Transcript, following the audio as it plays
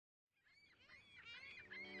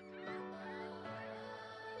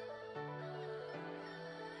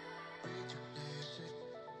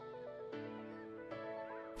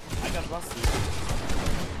that's rusty.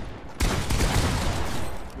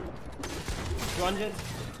 200.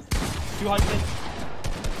 200.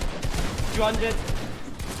 200.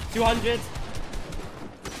 200.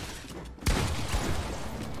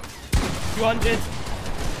 200.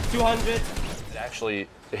 200. Actually,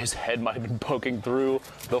 his head might have been poking through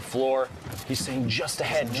the floor. He's saying just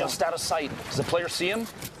ahead, just out of sight. Does the player see him?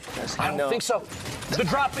 I don't think so. The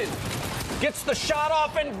drop in. Gets the shot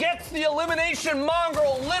off and gets the elimination.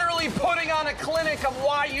 Mongrel literally putting on a clinic of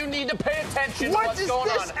why you need to pay attention to what's going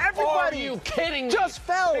on. Everybody? Are you kidding me? Just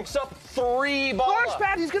fell. Picks up 3 balls. Launch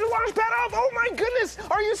pad, he's gonna launch pad off. Oh my goodness.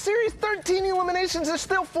 Are you serious? 13 eliminations. There's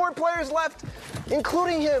still 4 players left,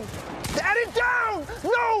 including him. Add it down!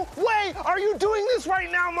 No way are you doing this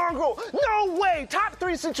right now, Mongrel! No way! Top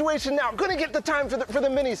 3 situation now. Gonna get the time for the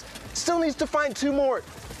minis. Still needs to find 2 more.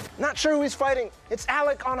 Not sure who he's fighting. It's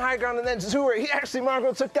Alec on high ground and then Zur. He actually,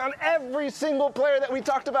 Mongrel, took down every single player that we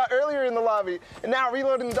talked about earlier in the lobby. And now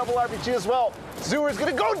reloading the double RPG as well. Zur's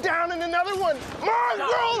gonna go down in another one.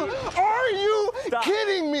 Mongrel, are you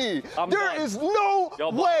kidding me? There is no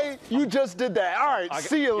way you just did that. All right,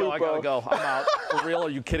 see you, Lupo. I gotta go. I'm out. For real, are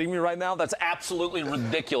you kidding me right now? That's absolutely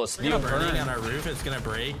ridiculous. We're burning on our roof. It's gonna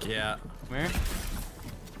break. Yeah. Where?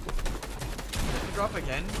 Drop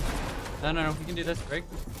again? No. We can do this. Break.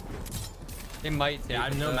 They might. Yeah, I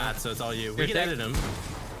have no mats, so it's all you. We can edit them.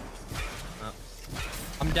 Oh.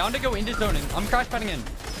 I'm down to go into zone. I'm crash padding in.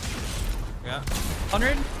 Yeah.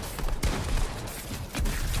 100.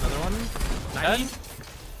 Another one. 90.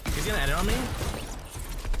 He's gonna edit on me.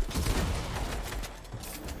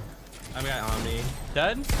 I've got on me.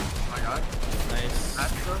 Dead. Oh my god. Nice.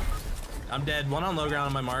 I'm dead. One on low ground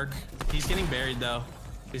on my mark. He's getting buried though.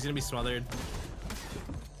 He's gonna be smothered.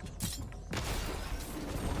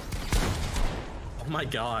 Oh my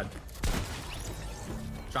god.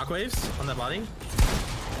 Shockwaves on that body.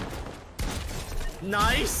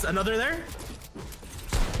 Nice. Another there.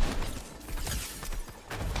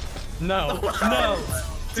 No. No.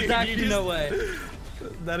 Dude, there's actually no way.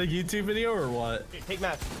 That a YouTube video or what? Take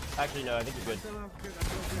mats. Actually, no. I think you're good.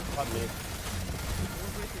 Probably.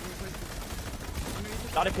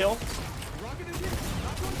 Got a kill.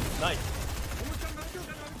 Nice.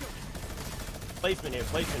 Placement here.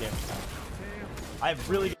 Placement here. I have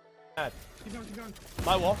really good mats. Keep going.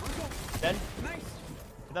 My wall. Dead. Nice.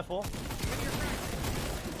 Is that full?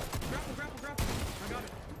 Grapple. I got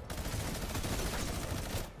it.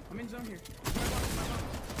 I'm in zone here.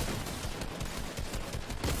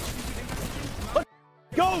 Let's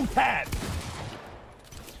go, Tad!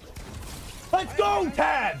 Let's go,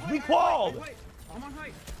 Tad! We qualled! Wait. I'm on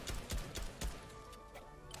height.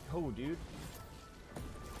 Oh, dude.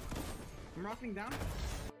 I'm rocking down.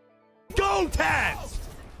 Go, Tad!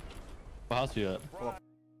 What house are you at?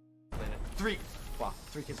 3. Wow,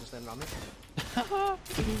 3 kids are standing on me.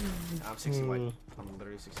 I'm 60 white. I'm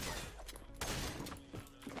literally 60 white.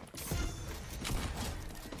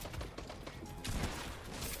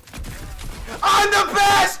 I'm the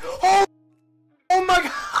best! Oh my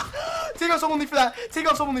god! Take off someone leave for that. Take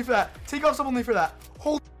off someone leave for that. Take off someone leave for that.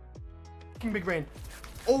 Holy big brain.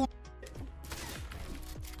 Oh.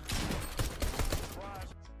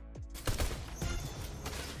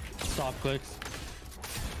 Stop Clix.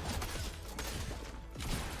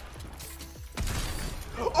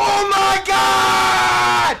 Oh my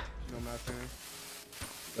god! No math there.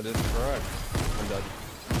 That is correct. I'm dead.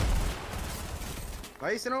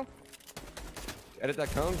 Nice, you know? Edit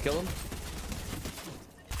that cone, kill him.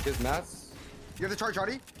 His mats. You have the charge,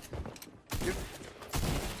 Hardy? Get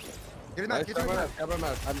his Nice, mats, get his mats. grab my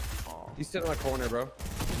mats. He's sitting in a corner, bro.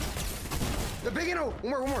 The big inno!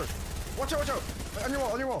 One more. Watch out. On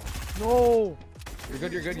your wall. No! You're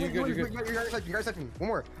good. You guys touch me. One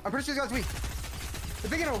more. I'm pretty sure this guy's weak. The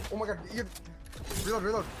big inno! Oh my god.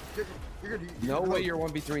 Reload. You're good. No way you're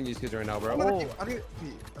 1v3 these kids right now, bro. I think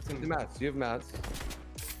that's The mats. You have mats.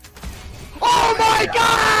 Oh my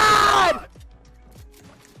god!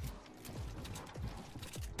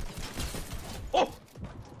 Oh!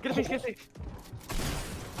 Get a face.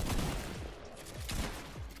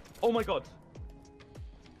 Oh my god.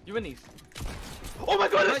 You win these. Oh my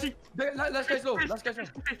god, Last guy's low.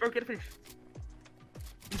 Bro, get a finish.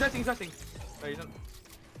 He's resting. No, he's not.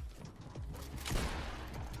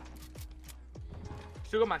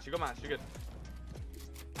 Still got match, you're good.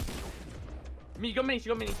 You got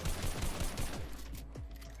mini.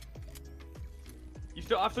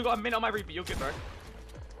 I've still got a minute on my repeat, you're good, bro.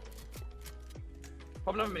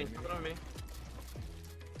 Pop another mini.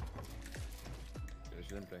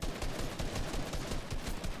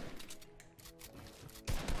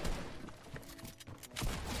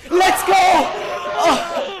 Let's go!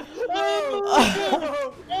 Oh,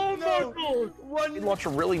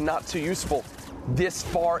 launcher really not too useful this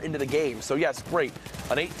far into the game. So yes, great.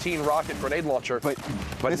 An 18 rocket grenade launcher, but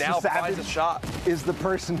Mr. now Savage finds a shot. is the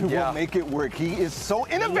person who will make it work. He is so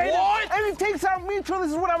innovative. What? And he takes out Mitro.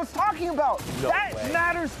 This is what I was talking about. No that way.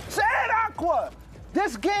 matters. Say it, Aqua.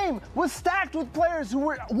 This game was stacked with players who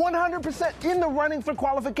were 100% in the running for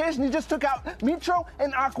qualification. He just took out Mitro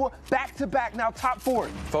and Aqua back to back, now top 4.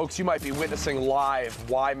 Folks, you might be witnessing live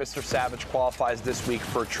why Mr. Savage qualifies this week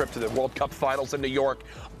for a trip to the World Cup Finals in New York.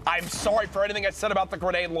 I'm sorry for anything I said about the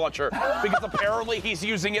grenade launcher, because apparently he's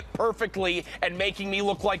using it perfectly and making me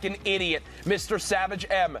look like an idiot. Mr. Savage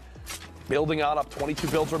M. Building on up, 22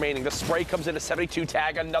 builds remaining. The spray comes into 72,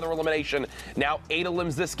 tag, another elimination. Now 8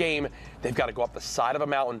 elims this game. They've got to go up the side of a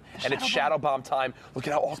mountain, and it's Shadow Bomb time. Look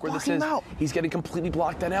at how awkward this is. He's getting completely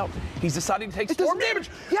blocked then out. He's deciding to take storm damage.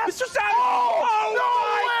 Yes. Mr. Savage! Oh,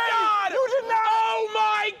 my God! You did not! Oh,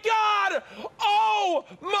 my God! Oh,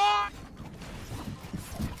 my...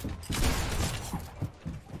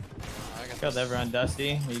 Killed everyone,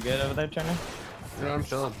 Dusty. Are you good over there, Turner? Yeah, I'm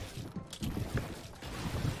chilling.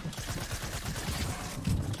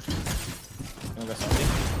 You wanna go salty?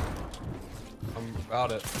 I'm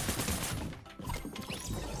about it.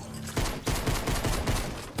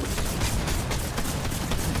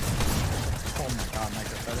 Oh my god,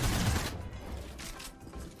 micro.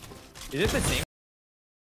 Is it the same?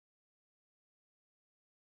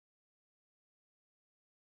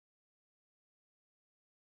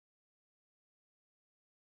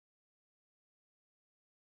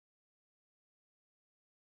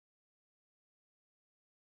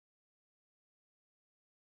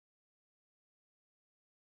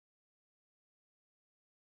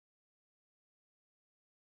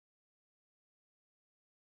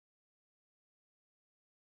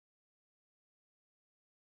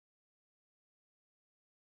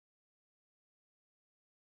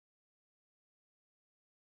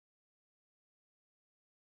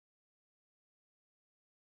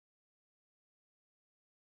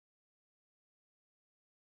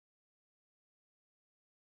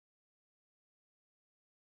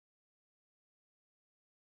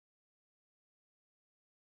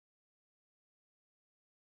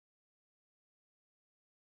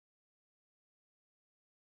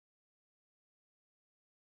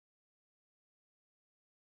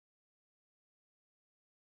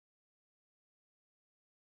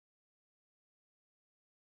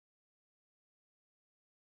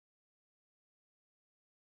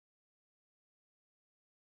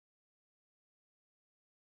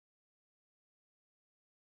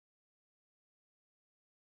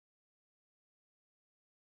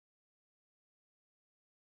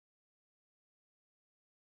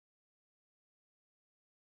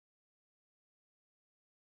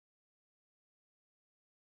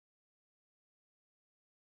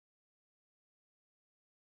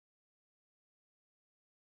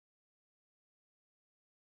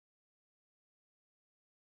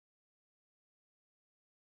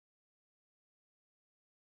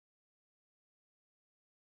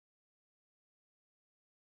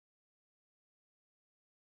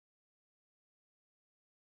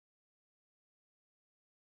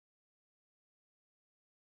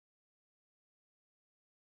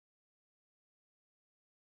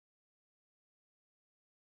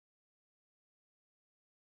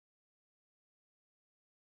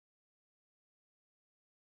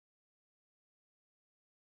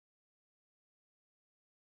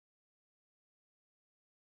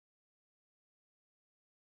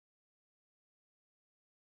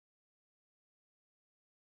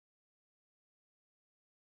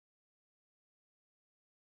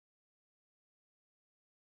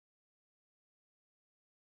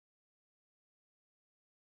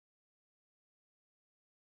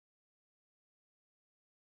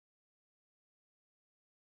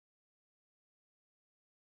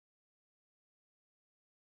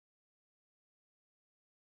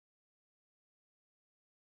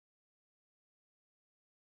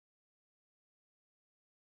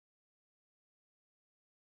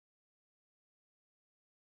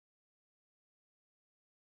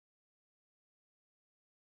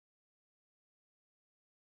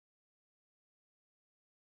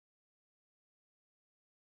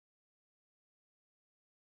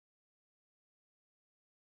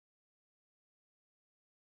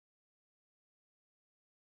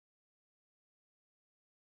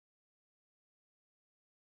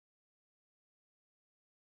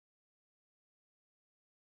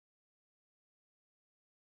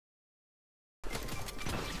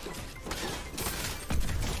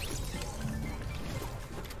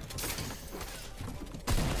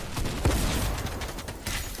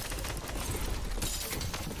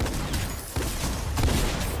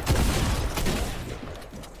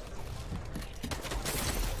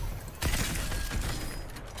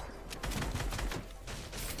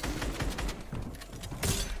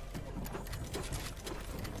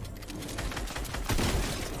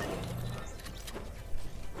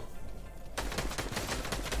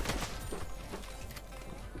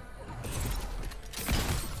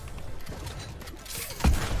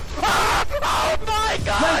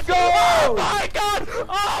 go! Oh my god!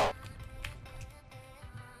 Oh!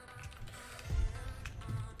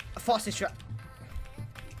 Fastest shot.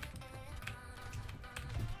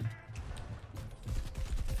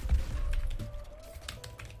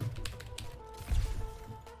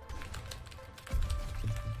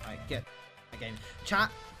 Alright, get again.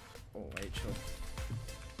 Chat. Oh, Rachel.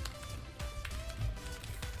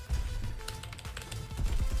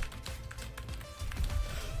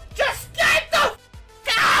 Just get the f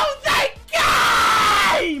out of the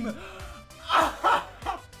game!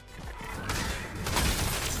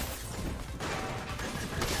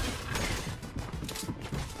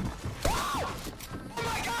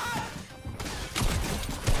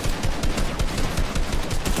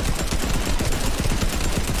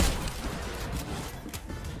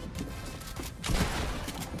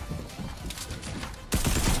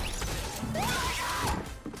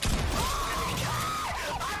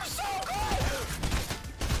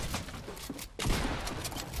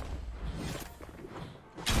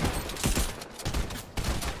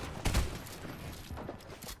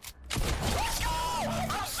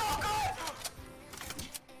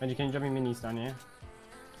 Benji, can you drop me minis down here?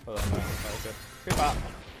 Hold on, no,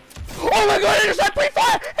 oh my god, intercept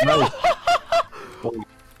pre-fire! No.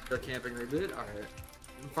 They're camping, they did? Alright.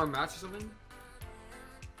 Farm match or something?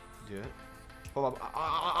 Do it. Hold up.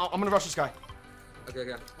 I'm gonna rush this guy.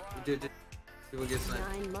 Okay. Dude. People get sniped.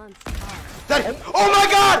 9 months. That, oh my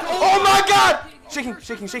god! Oh my god! Shaking.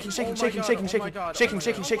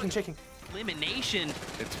 Elimination.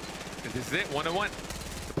 This is it, 1-1.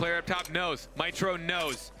 The player up top knows. Mitro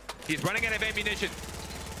knows. He's running out of ammunition.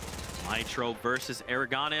 Mitro versus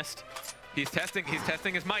Aragonist. He's testing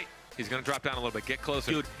his might. He's gonna drop down a little bit, get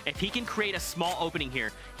closer. Dude, if he can create a small opening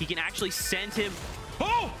here, he can actually send him.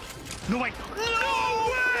 Oh! No way!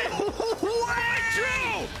 No way!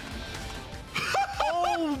 Mitro!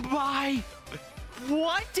 Oh my!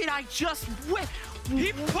 What did I just win?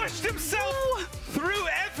 He pushed himself through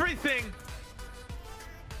everything.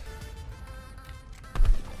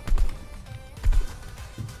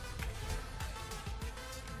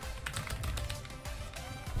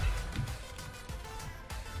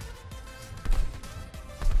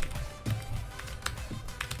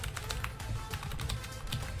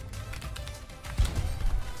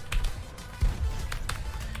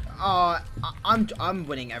 I'm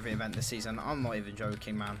winning every event this season. I'm not even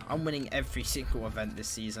joking, man. I'm winning every single event this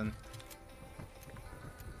season.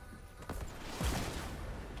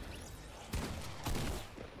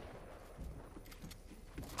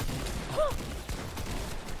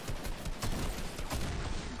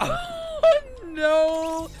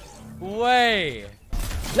 No way!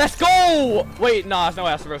 Let's go! Wait, nah, there's no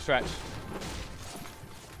way that's a real stretch.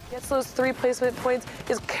 Gets those 3 placement points,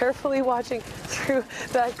 is carefully watching through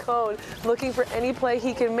that cone, looking for any play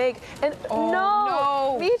he can make. And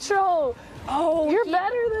no! Mitro! Oh, you're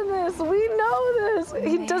better than this. We know this.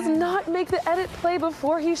 He does not make the edit play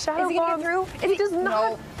before he shadow bombs. He does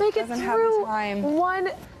not make it through.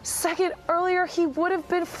 1 second earlier, he would have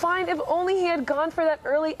been fine if only he had gone for that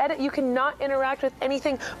early edit. You cannot interact with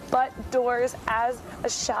anything but doors as a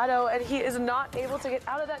shadow, and he is not able to get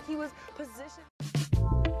out of that. He was positioned.